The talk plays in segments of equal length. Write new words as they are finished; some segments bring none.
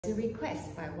A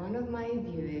request by one of my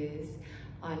viewers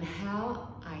on how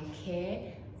I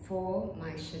care for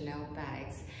my Chanel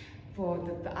bags. For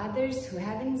the others who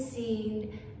haven't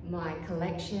seen my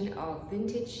collection of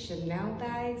vintage Chanel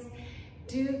bags,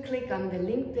 do click on the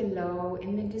link below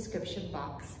in the description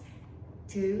box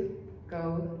to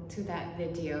go to that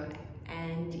video,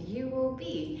 and you will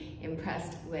be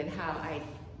impressed with how I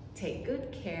take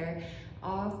good care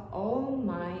of all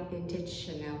my vintage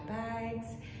Chanel bags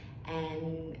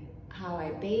and how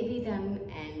I baby them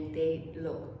and they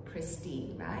look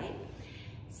pristine, right?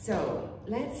 So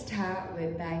let's start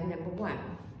with bag number one.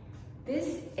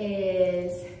 This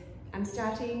is, I'm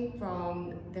starting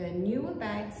from the newer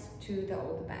bags to the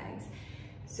older bags.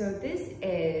 So this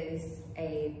is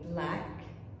a black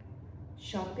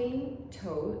shopping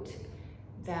tote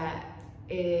that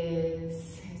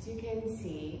is, as you can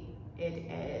see, it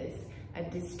is a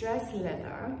distressed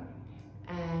leather,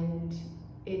 and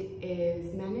it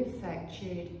is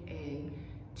manufactured in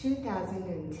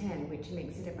 2010, which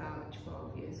makes it about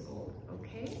 12 years old,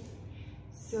 okay?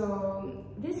 So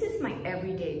this is my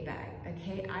everyday bag,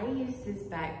 okay? I use this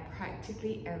bag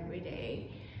practically every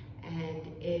day, and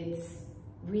it's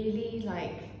really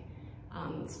like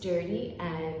sturdy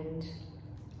and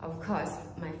of course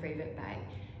my favorite bag.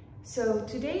 So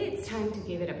today it's time to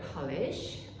give it a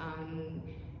polish.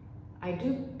 I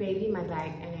do baby my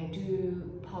bag and I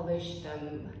do polish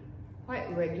them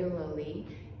quite regularly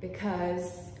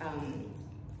because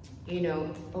you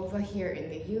know, over here in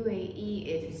the UAE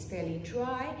it is fairly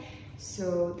dry,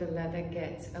 so the leather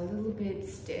gets a little bit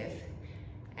stiff.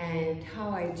 And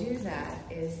how I do that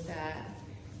is that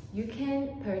you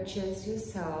can purchase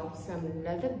yourself some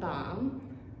leather balm,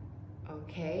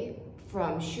 okay,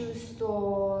 from shoe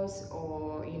stores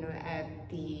or, you know, at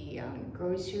the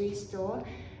grocery store.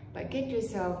 But get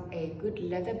yourself a good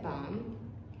leather balm,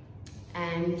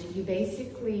 and you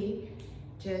basically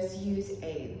just use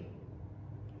a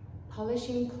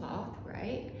polishing cloth,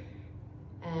 right?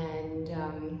 And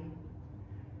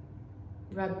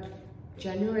rub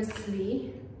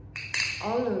generously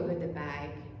all over the bag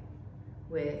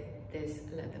with this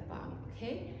leather balm,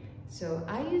 okay? So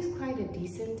I use quite a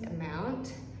decent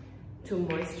amount to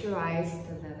moisturize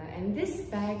the leather. And this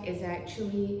bag is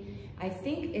actually, I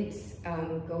think it's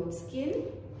goat skin.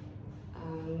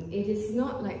 It is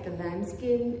not like the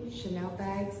lambskin Chanel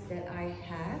bags that I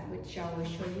have, which I will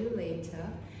show you later.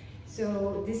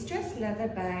 So distressed leather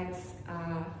bags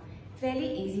are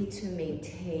fairly easy to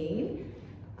maintain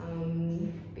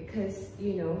because,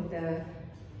 you know,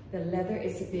 the leather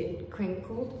is a bit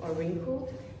crinkled or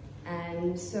wrinkled,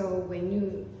 and so when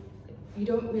you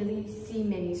don't really see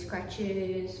many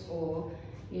scratches or,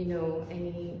 you know,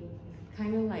 any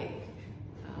kind of like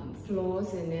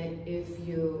flaws in it if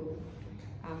you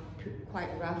are quite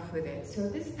rough with it. So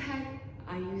this bag,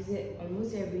 I use it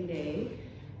almost every day.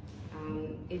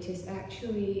 It is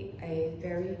actually a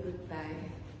very good bag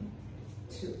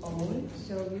to own.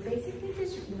 So you basically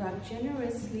just rub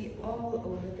generously all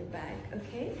over the bag,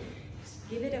 okay? Just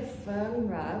give it a firm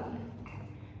rub,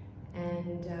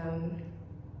 and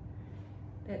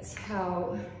that's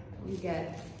how you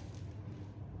get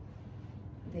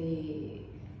the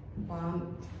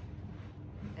balm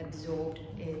absorbed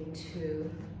into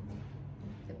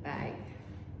the bag,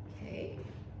 okay?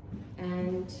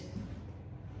 And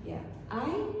yeah,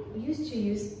 I used to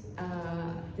use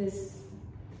this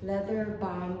leather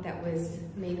balm that was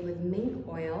made with mink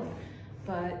oil,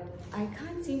 but I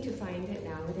can't seem to find it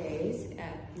nowadays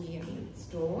at the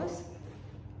stores.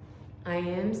 I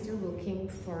am still looking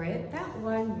for it. That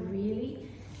one really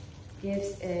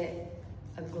gives it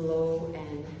a glow,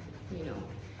 and you know,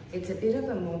 it's a bit of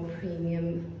a more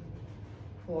premium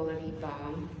quality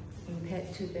balm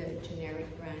compared to the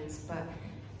generic brands, but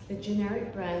the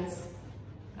generic brands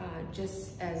are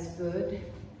just as good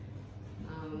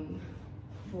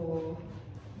for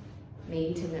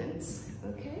maintenance,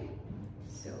 okay?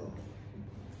 So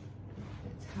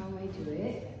that's how I do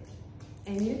it.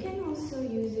 And you can also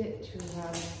use it to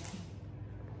rub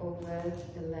over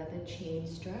the leather chain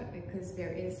strap because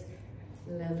there is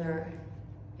leather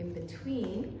in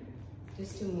between,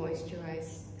 just to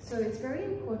moisturize. So it's very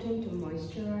important to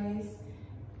moisturize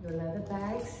your leather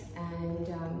bags, and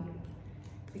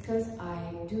because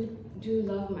I do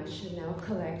love my Chanel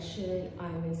collection,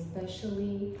 I'm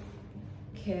especially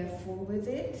careful with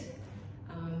it.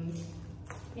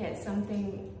 Yeah,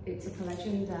 it's a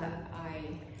collection that I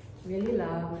really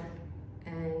love,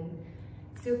 and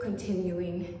still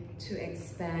continuing to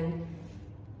expand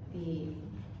the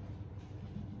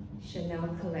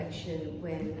Chanel collection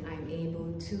when I'm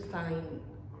able to find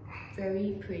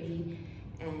very pretty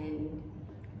and,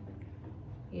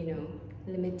 you know,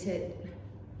 limited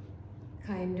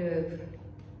kind of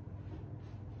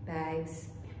bags,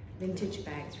 vintage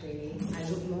bags really. I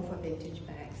look more for vintage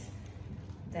bags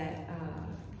that are,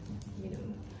 you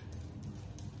know,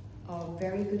 of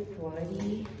very good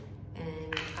quality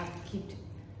and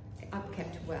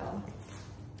upkept well.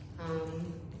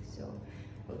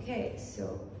 Okay,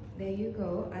 so there you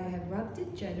go. I have rubbed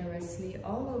it generously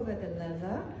all over the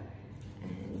leather,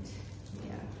 and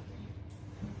yeah.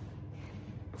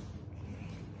 Okay.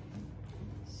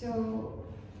 So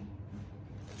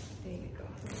there you go.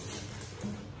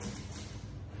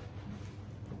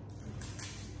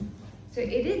 So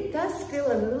it does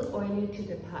feel a little oily to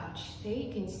the touch. There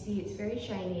you can see it's very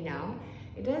shiny now.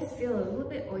 It does feel a little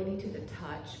bit oily to the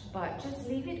touch, but just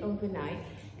leave it overnight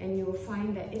and you will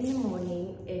find that in the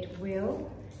morning it will,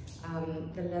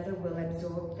 the leather will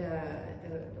absorb the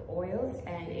oils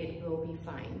and it will be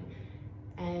fine.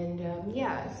 And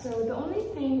yeah, so the only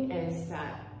thing is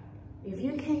that if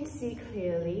you can see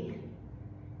clearly,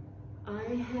 I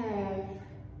have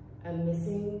a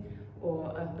missing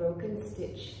or a broken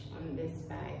stitch on this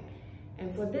bag.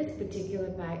 And for this particular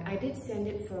bag, I did send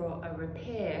it for a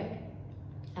repair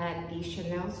at the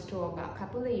Chanel store about a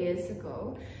couple of years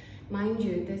ago. Mind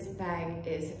you, this bag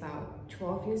is about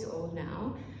 12 years old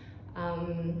now.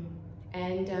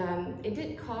 It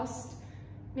did cost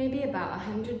maybe about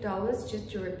 $100 just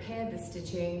to repair the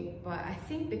stitching, but I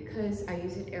think because I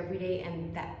use it every day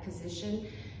and that position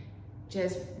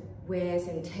just wears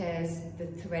and tears the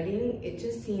threading, it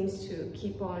just seems to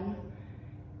keep on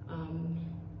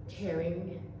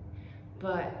tearing.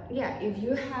 But yeah, if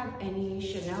you have any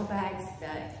Chanel bags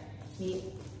that need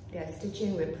their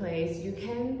stitching replaced, you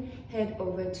can head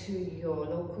over to your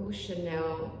local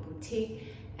Chanel boutique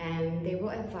and they will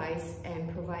advise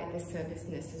and provide the service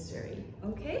necessary.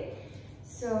 Okay,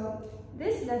 so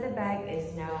this leather bag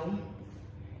is now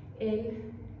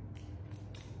in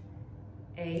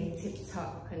a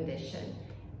tip-top condition.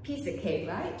 Piece of cake,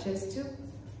 right? Just to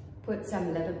put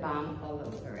some leather balm all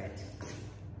over it.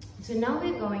 So now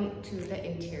we're going to the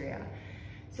interior.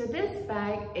 So this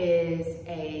bag is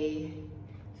a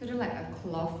sort of like a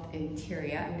cloth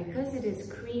interior, and because it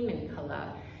is cream in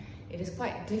color, it is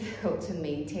quite difficult to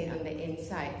maintain on the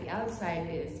inside. The outside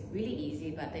is really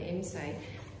easy, but the inside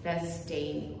does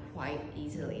stain quite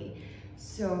easily.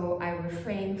 So I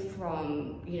refrain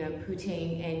from, you know,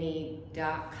 putting any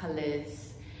dark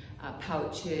colors,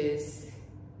 pouches,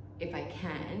 if I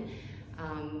can.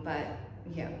 But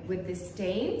yeah, with the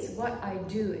stains, what I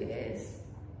do is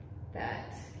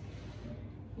that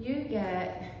you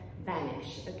get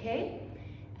vanish, okay?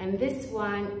 And this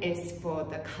one is for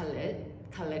the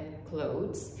colored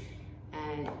clothes.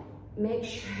 And make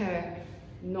sure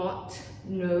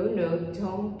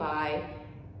don't buy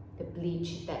the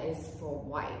bleach that is for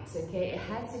whites, okay? It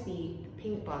has to be the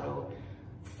pink bottle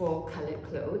for colored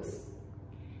clothes.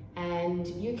 And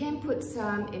you can put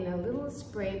some in a little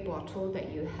spray bottle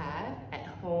that you have at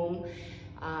home.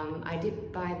 I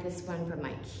did buy this one from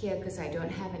IKEA because I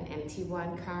don't have an empty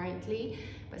one currently,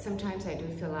 but sometimes I do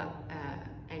fill up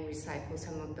and recycle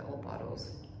some of the old bottles.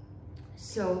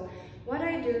 So what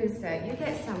I do is that you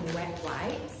get some wet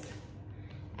wipes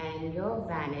and your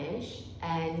vanish,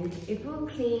 and it will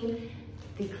clean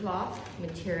the cloth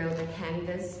material, the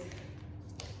canvas,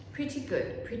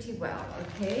 pretty well,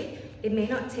 okay? It may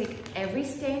not take every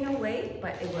stain away,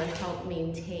 but it will help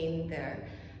maintain the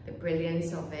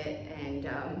brilliance of it and,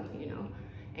 you know,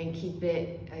 and keep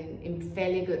it in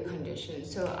fairly good condition.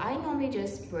 So I normally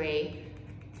just spray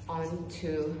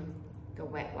onto the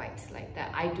wet wipes like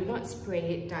that. I do not spray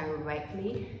it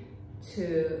directly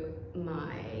to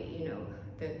my, you know,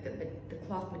 the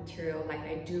cloth material like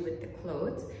I do with the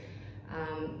clothes.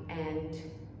 And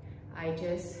I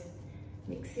just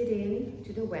mix it in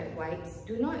to the wet wipes.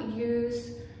 Do not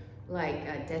use like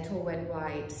Dettol wet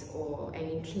wipes or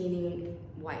any cleaning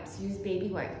wipes. Use baby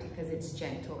wipes because it's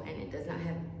gentle and it does not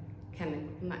have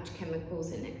much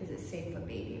chemicals in it because it's safe for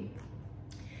baby.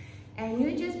 And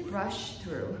you just brush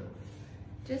through.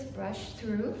 Just brush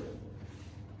through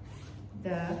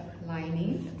the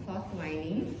lining, the cloth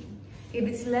lining. If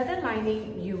it's leather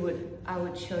lining, I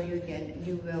would show you again,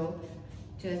 you will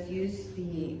just use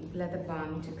the leather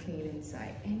balm to clean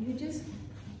inside. And you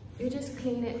just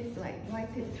clean it, like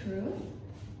wipe it through,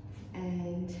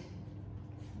 and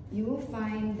you will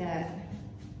find that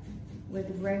with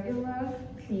regular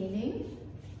cleaning,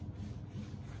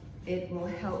 it will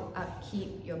help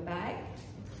upkeep your bag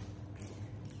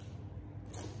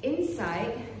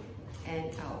inside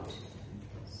and out.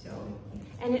 So,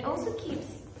 and it also keeps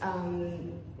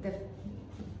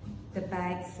the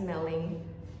bag smelling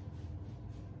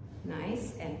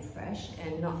nice and fresh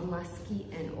and not musky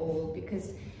and old,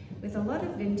 because with a lot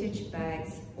of vintage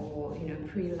bags or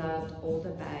pre-loved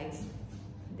older bags,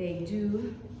 they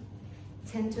do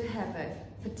tend to have a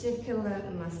particular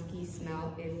musky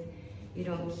smell if you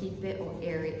don't keep it or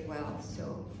air it well.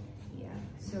 So yeah,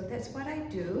 so that's what I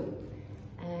do.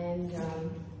 And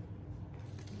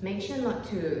make sure not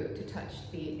to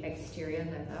touch the exterior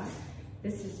leather.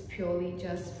 This is purely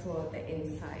just for the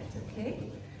inside, okay?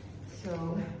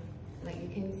 So like you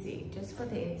can see, just for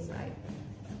the inside,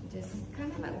 just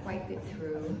kind of like wipe it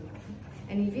through.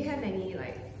 And if you have any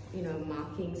like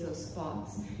markings or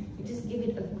spots, you just give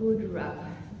it a good rub,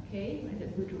 okay? Like a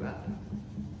good rub,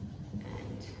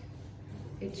 and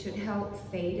it should help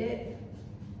fade it.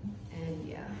 And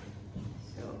yeah,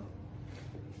 so,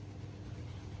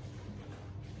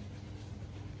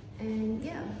 and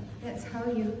yeah, that's how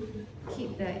you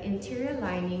keep the interior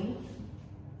lining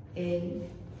in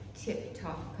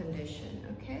tip-top condition,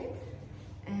 okay?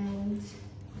 And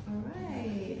all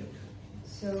right,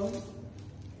 so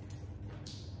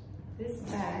this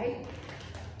bag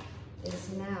is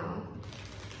now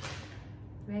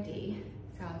ready.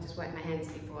 So I'll just wipe my hands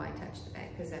before I touch the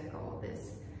bag, because I've got all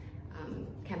this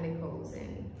chemicals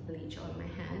and bleach on my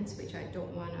hands, which I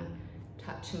don't want to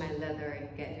touch my leather and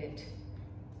get it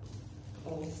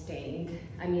all stained.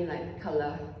 I mean like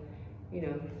color,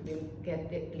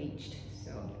 get it bleached.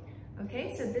 So,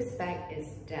 okay, so this bag is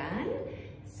done.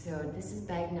 So this is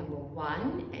bag number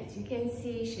 1. As you can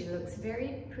see, she looks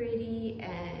very pretty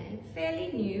and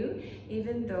fairly new,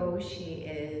 even though she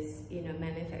is,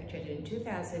 manufactured in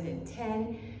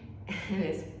 2010 and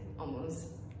is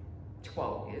almost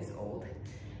 12 years old.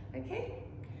 Okay,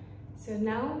 so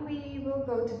now we will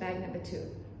go to bag number 2.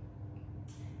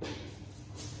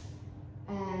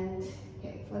 And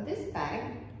okay, for this bag,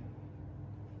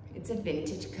 it's a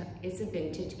vintage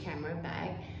camera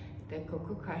bag, the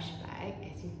Coco Crush bag,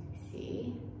 as you can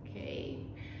see. Okay,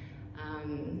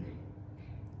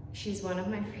 she's one of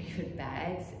my favorite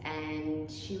bags,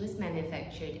 and she was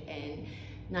manufactured in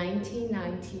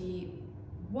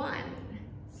 1991,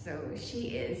 so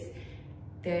she is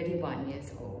 31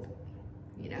 years old,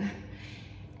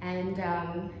 and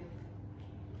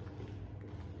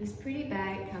this pretty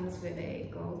bag comes with a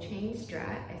gold chain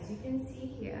strap, as you can see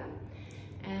here.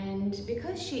 And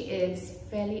because she is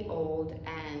fairly old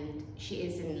and she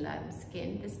is in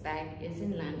lambskin, this bag is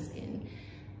in lambskin,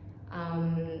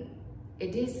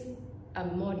 it is a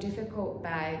more difficult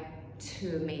bag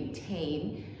to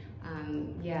maintain.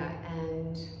 Yeah,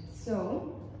 and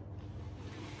so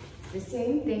the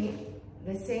same thing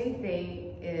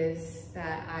is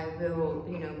that I will,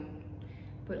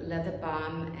 put leather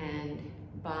balm and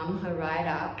balm her right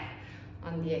up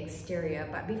on the exterior.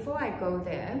 But before I go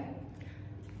there,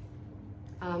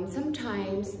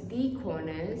 sometimes the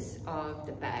corners of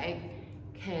the bag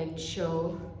can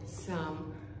show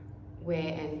some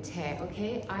wear and tear,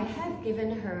 okay? I have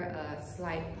given her a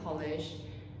slight polish,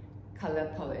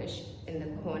 color polish in the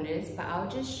corners, but I'll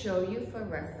just show you for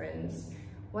reference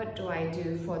what do I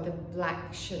do for the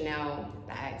black Chanel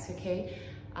bags, okay?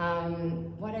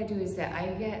 What I do is that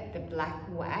I get the black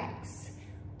wax,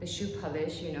 the shoe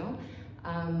polish,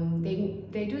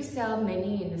 they do sell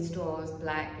many in the stores,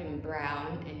 black and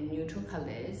brown and neutral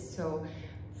colors. So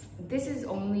this is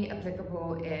only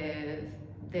applicable if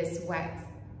this wax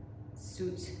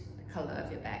suits the color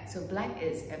of your bag. So black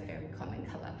is a very common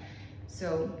color.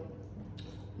 So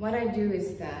what I do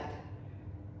is that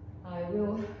I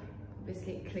will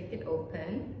obviously click it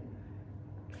open.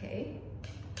 Okay,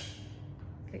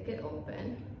 click it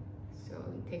open. So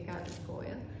take out the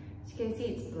foil. As you can see,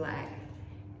 it's black.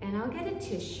 And I'll get a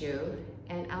tissue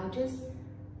and I'll just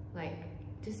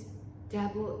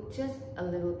dabble just a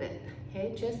little bit,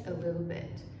 okay? Just a little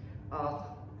bit of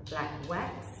black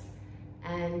wax,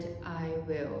 and I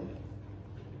will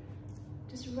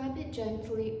just rub it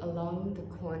gently along the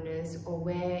corners or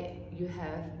where you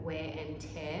have wear and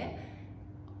tear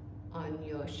on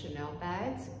your Chanel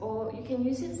bags, or you can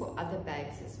use it for other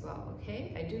bags as well,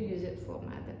 okay? I do use it for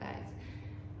my other bags.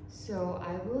 So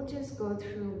I will just go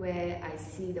through where I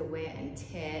see the wear and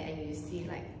tear, and you see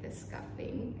like the scuff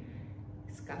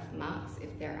marks,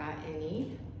 if there are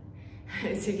any.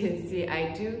 As you can see,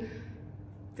 I do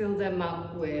fill them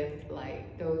up with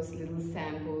like those little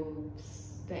samples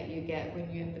that you get when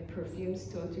you're at the perfume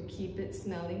store to keep it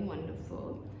smelling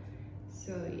wonderful.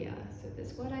 So yeah, so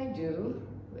that's what I do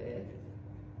with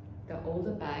the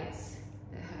older bags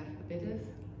that have a bit of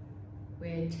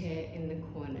wear and tear in the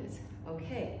corners.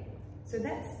 Okay, so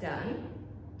that's done.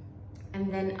 And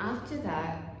then after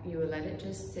that, you will let it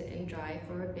just sit and dry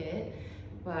for a bit.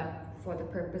 But for the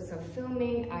purpose of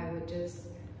filming, I would just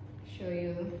show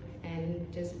you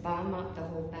and just balm up the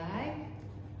whole bag.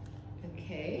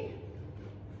 Okay.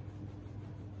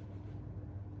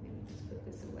 Let me just put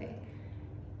this away.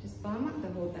 Just balm up the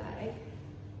whole bag.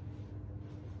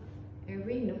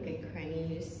 Every nook and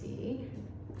cranny you see.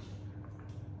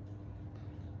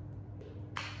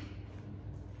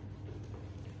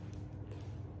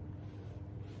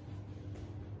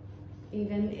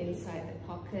 Even inside the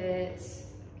pockets.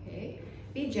 Okay.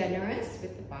 Be generous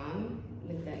with the balm,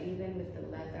 even with the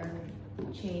leather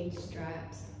chain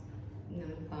straps. You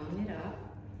know, balm it up.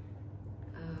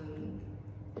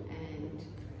 And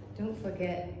don't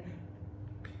forget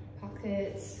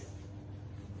pockets.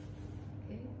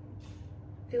 Okay.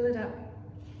 Fill it up,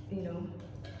 you know.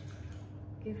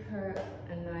 Give her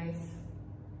a nice,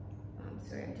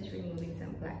 sorry, I'm just removing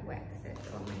some black wax that's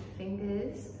on my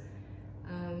fingers.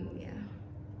 Yeah.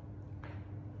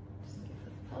 Just give it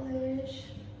a polish.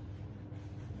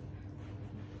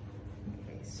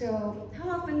 Okay, so how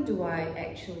often do I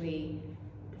actually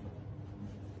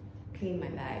clean my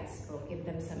bags or give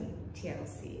them some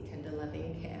TLC, tender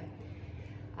loving care?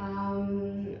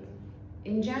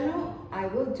 In general, I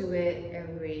will do it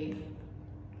every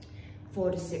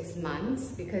 4 to 6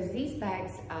 months because these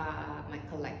bags are my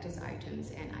collector's items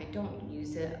and I don't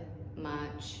use it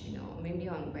much, you know, maybe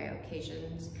on rare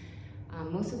occasions.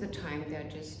 Most of the time they're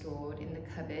just stored in the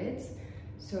cupboards,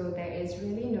 so there is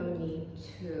really no need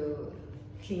to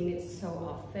clean it so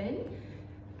often.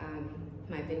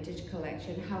 My vintage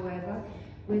collection, however,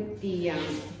 with the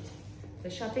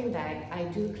shopping bag, I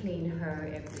do clean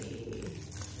her every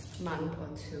month or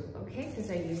 2, okay?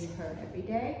 Because I use her every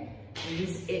day. I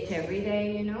use it every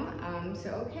day, you know? So,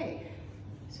 okay.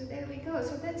 So there we go.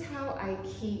 So that's how I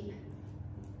keep,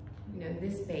 you know,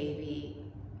 this baby,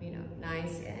 you know,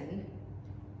 nice and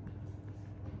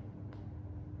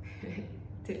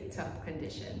tip-top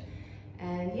condition.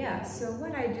 And yeah, so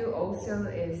what I do also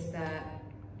is that,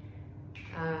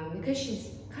 because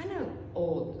she's kind of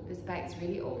old, this bag's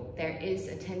really old, there is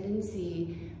a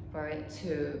tendency for it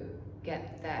to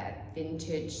get that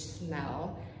vintage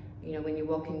smell. You know, when you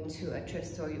walk into a thrift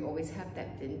store, you always have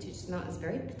that vintage smell. It's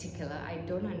very particular. I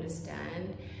don't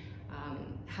understand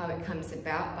how it comes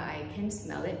about, but I can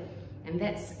smell it. And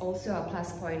that's also a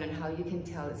plus point on how you can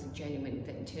tell it's a genuine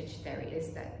vintage. There is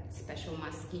that special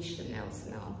musky Chanel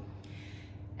smell.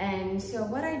 And so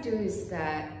what I do is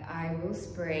that I will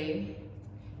spray,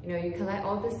 you know, you collect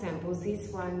all the samples. These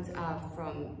ones are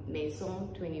from Maison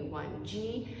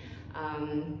 21G.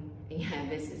 Yeah,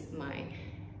 this is my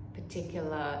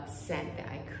particular scent that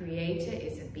I created.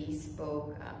 It's a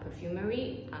bespoke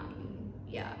perfumery.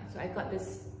 Yeah, so I got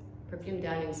this perfume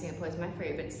done in Singapore. It's my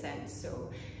favorite scent. So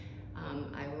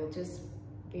I will just,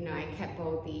 you know, I kept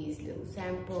all these little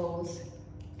samples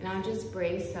and I'll just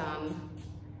spray some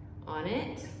on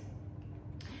it.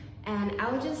 And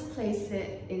I'll just place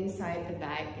it inside the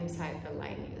bag, inside the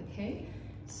lining, okay?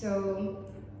 So,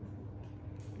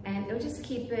 and it'll just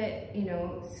keep it, you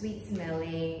know, sweet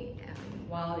smelling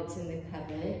while it's in the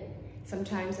cupboard.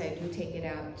 Sometimes I do take it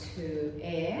out to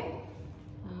air.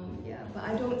 Yeah, but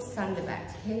I don't sun the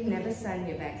bags, okay? Never sun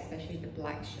your bags, especially the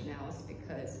black Chanels,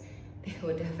 because they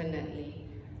will definitely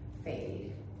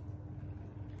fade.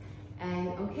 And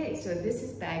okay, so this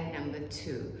is bag number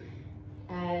 2.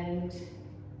 And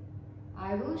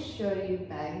I will show you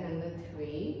bag number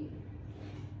 3.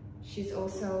 She's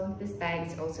also, this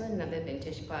bag is also another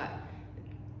vintage, but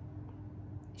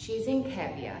she's in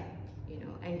caviar, you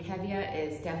know, and caviar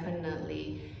is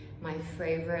definitely my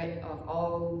favorite of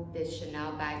all the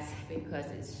Chanel bags because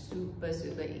it's super,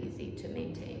 super easy to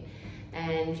maintain.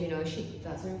 And you know, she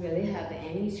doesn't really have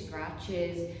any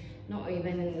scratches, not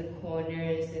even in the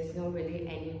corners. There's no really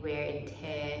any wear and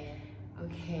tear.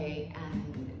 Okay,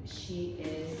 and she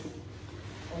is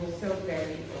also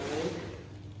very old.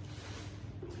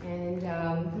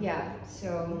 And yeah,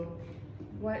 so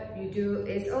what you do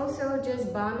is also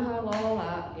just balm her all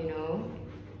up, you know.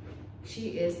 She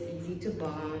is easy to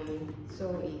balm,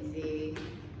 so easy,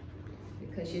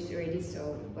 because she's already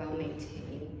so well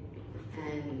maintained.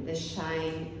 And the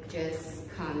shine just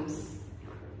comes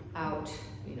out,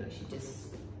 you know, she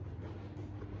just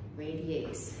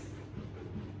radiates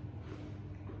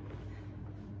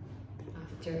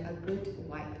after a good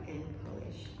wipe and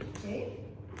polish, okay?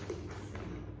 So,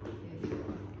 there you go.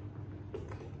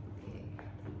 Okay,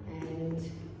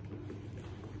 and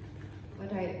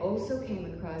what I also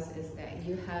came across is that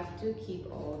you have to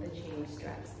keep all the chain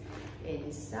straps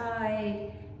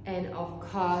inside, and of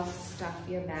course stuff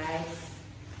your bags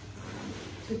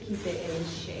to keep it in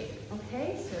shape.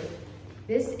 Okay, so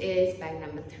this is bag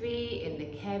number 3 in the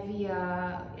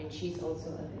caviar, and she's also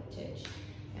a vintage.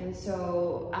 And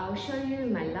so I'll show you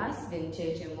my last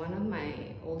vintage and one of my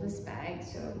oldest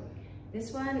bags. So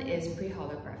this one is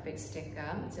pre-holographic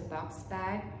sticker. It's a box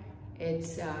bag.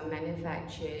 It's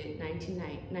manufactured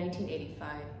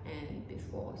 1985 and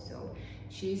before. So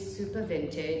she's super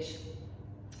vintage.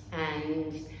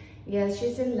 And yeah,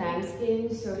 she's in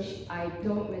lambskin, so I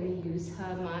don't really use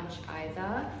her much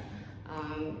either,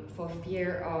 for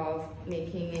fear of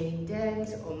making any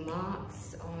dents or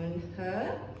marks on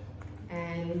her.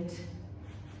 And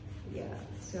yeah,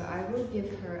 so I will give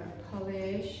her a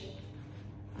polish,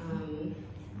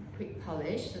 quick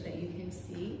polish, so that you can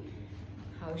see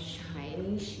how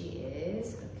shiny she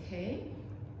is, okay?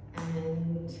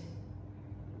 And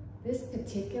this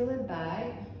particular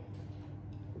bag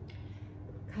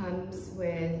comes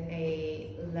with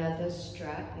a leather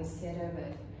strap instead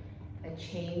of a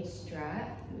chain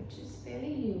strap, which is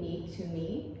fairly unique to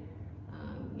me.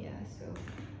 Yeah, so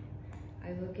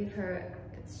I will give her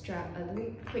a strap a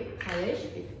little quick polish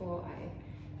before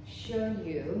I show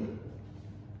you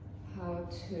how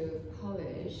to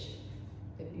polish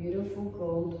the beautiful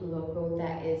gold logo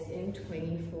that is in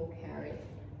 24 karat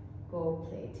gold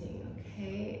plating,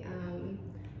 okay?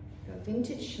 The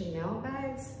vintage Chanel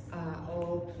bags are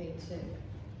all plated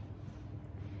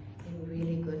in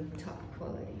really good top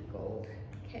quality gold,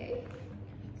 okay?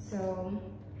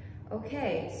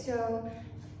 So,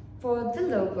 for the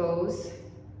logos,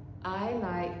 I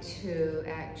like to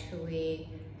actually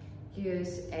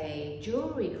use a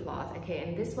jewelry cloth, okay?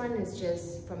 And this one is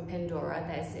just from Pandora,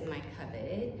 that's in my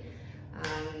cupboard.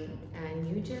 And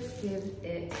you just give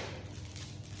it,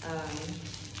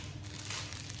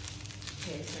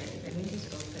 okay, sorry, let me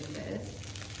just open this.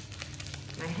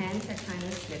 My hands are kind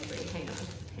of slippery, hang on.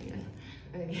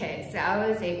 Okay, so I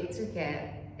was able to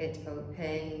get it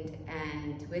opened,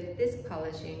 and with this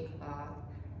polishing cloth,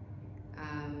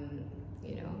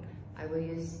 you know, I will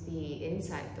use the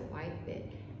inside, the white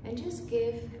bit, and just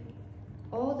give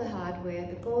all the hardware,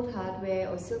 the gold hardware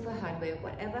or silver hardware,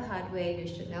 whatever hardware your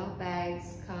Chanel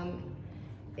bags come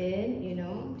in, you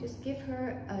know, just give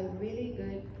her a really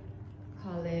good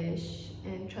polish,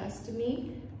 and trust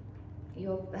me,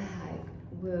 your bag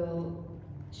will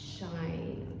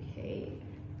shine, okay,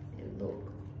 and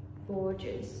look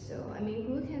gorgeous. So, I mean,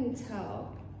 who can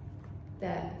tell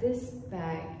that this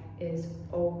bag is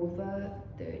over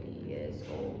 30 years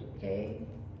old, okay?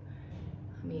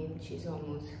 I mean, she's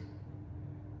almost,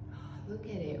 oh, look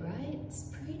at it, right? It's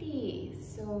pretty.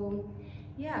 So,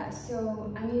 yeah,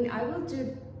 so, I mean, I will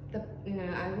do the, you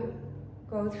know, I will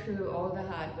go through all the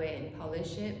hardware and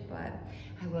polish it, but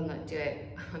I will not do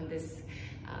it on this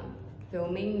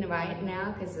filming right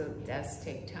now because it does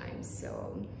take time.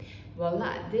 So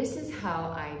voila, this is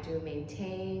how I do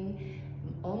maintain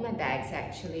all my bags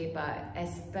actually, but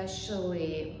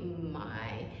especially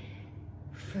my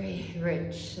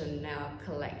favorite Chanel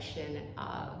collection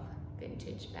of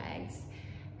vintage bags.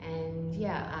 And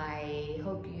yeah, I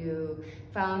hope you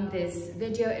found this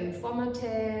video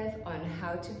informative on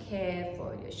how to care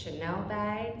for your Chanel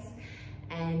bags.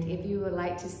 And if you would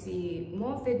like to see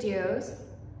more videos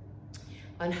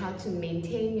on how to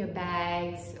maintain your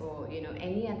bags, or you know,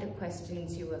 any other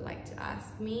questions you would like to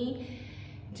ask me,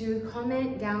 do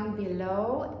comment down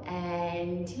below.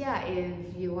 And yeah,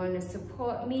 if you want to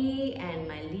support me and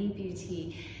my Lee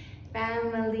Beauty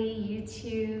family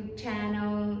YouTube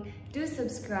channel, do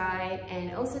subscribe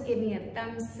and also give me a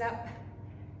thumbs up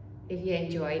if you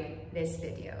enjoyed this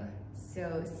video.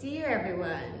 So see you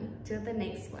everyone, till the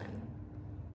next one.